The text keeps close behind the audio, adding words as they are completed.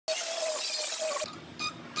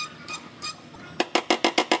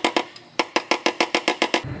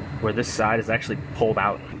where this side is actually pulled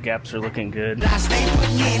out. Gaps are looking good. I stay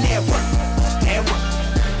putting in that work.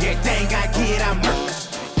 Everything I get, I'm work.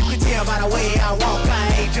 You can tell by the way I walk,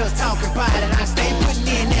 I ain't just talking about it. I stay putting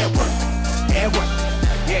in that work.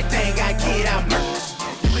 Everything I get, I'm work.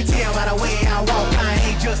 You can tell by the way I walk, I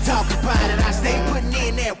ain't just talking about it. I stay putting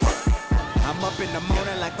in that work. I'm up in the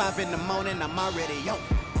morning, like 5 in the morning, I'm already on.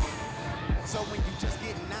 So when you just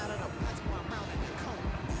getting out of the that's why I'm out in the corner.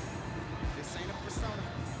 This ain't a persona.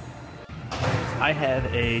 I have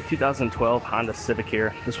a 2012 Honda Civic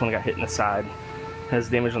here. This one got hit in the side. Has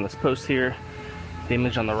damage on this post here,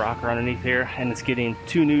 damage on the rocker underneath here, and it's getting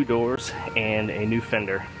 2 new doors and a new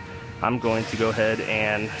fender. I'm going to go ahead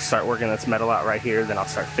and start working this metal out right here, then I'll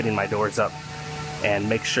start fitting my doors up and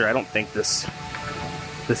make sure. I don't think this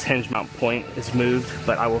hinge mount point is moved,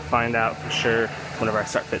 but I will find out for sure whenever I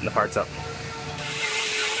start fitting the parts up.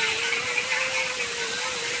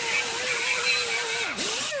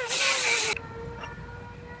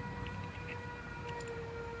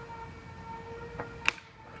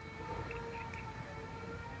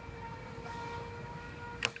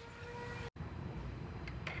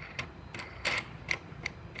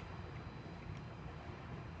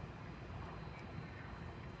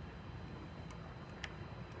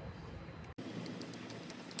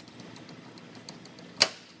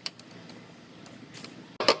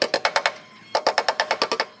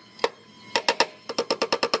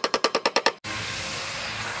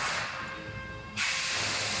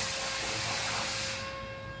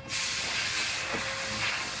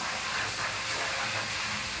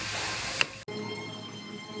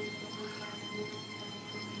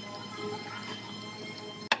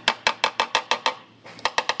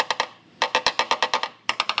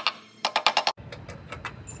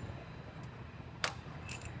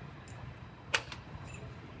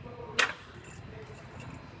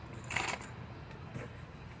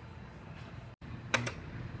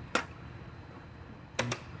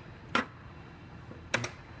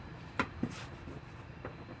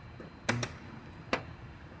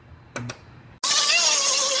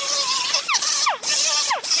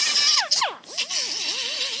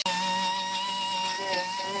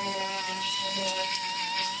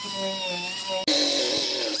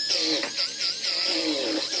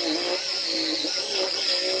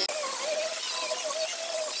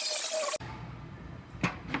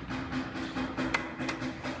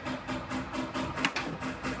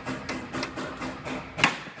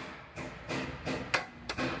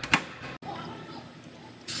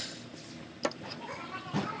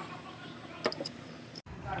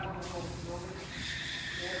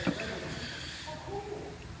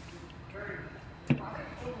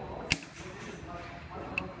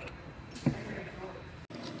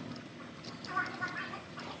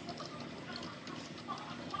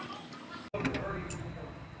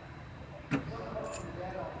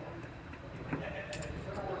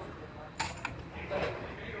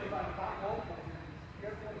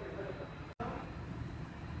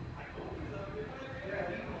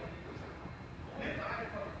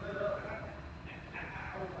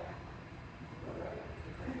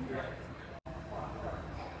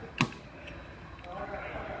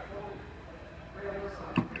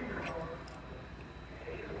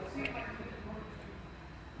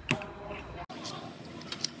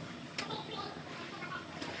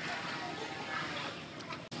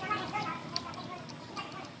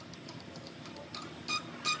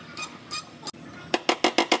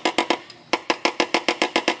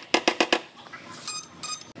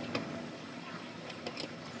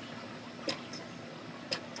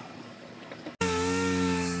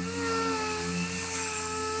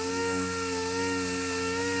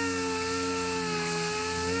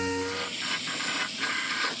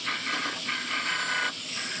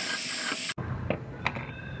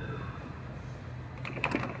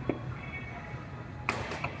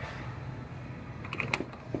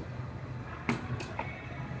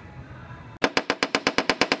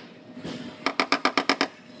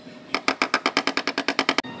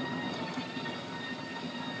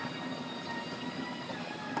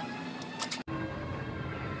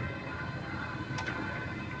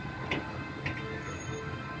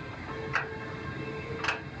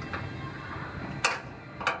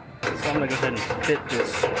 I'm going to go ahead and fit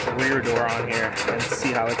this rear door on here and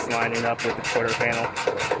see how it's lining up with the quarter panel,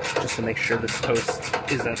 just to make sure this post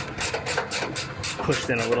isn't pushed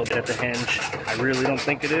in a little bit at the hinge. I really don't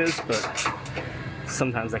think it is, but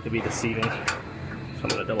sometimes that could be deceiving, so I'm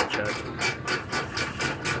going to double check.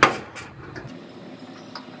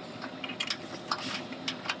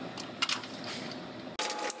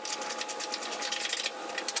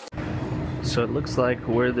 So it looks like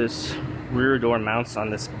where this rear door mounts on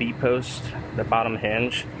this B post, the bottom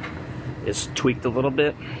hinge is tweaked a little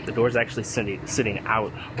bit. The door's actually sitting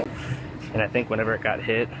out, and I think whenever it got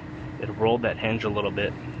hit, it rolled that hinge a little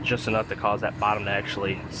bit, just enough to cause that bottom to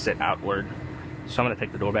actually sit outward. So I'm going to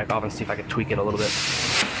take the door back off and see if I can tweak it a little bit.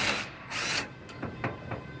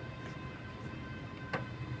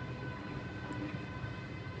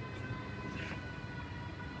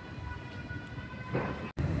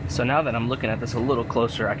 So now that I'm looking at this a little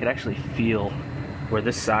closer, I could actually feel where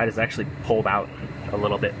this side is actually pulled out a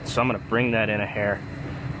little bit. So I'm going to bring that in a hair,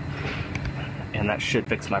 and that should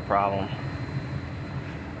fix my problem.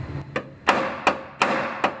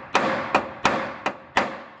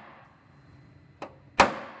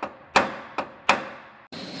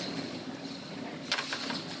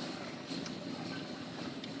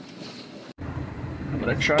 I'm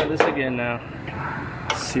going to try this again now.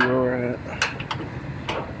 See where we're at.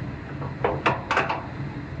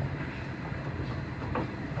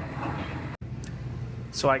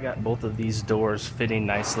 So I got both of these doors fitting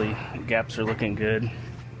nicely. The gaps are looking good.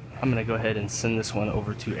 I'm gonna go ahead and send this one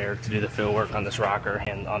over to Eric to do the fill work on this rocker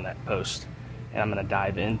and on that post. And I'm gonna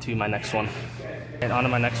dive into my next one. And onto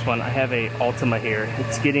my next one, I have a Altima here.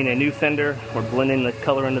 It's getting a new fender. We're blending the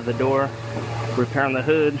color into the door. Repair on the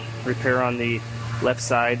hood, repair on the left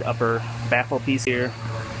side upper baffle piece here.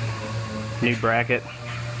 New bracket.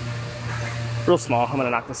 Real small. I'm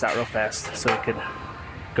gonna knock this out real fast so we could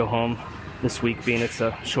go home this week, being it's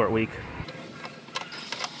a short week.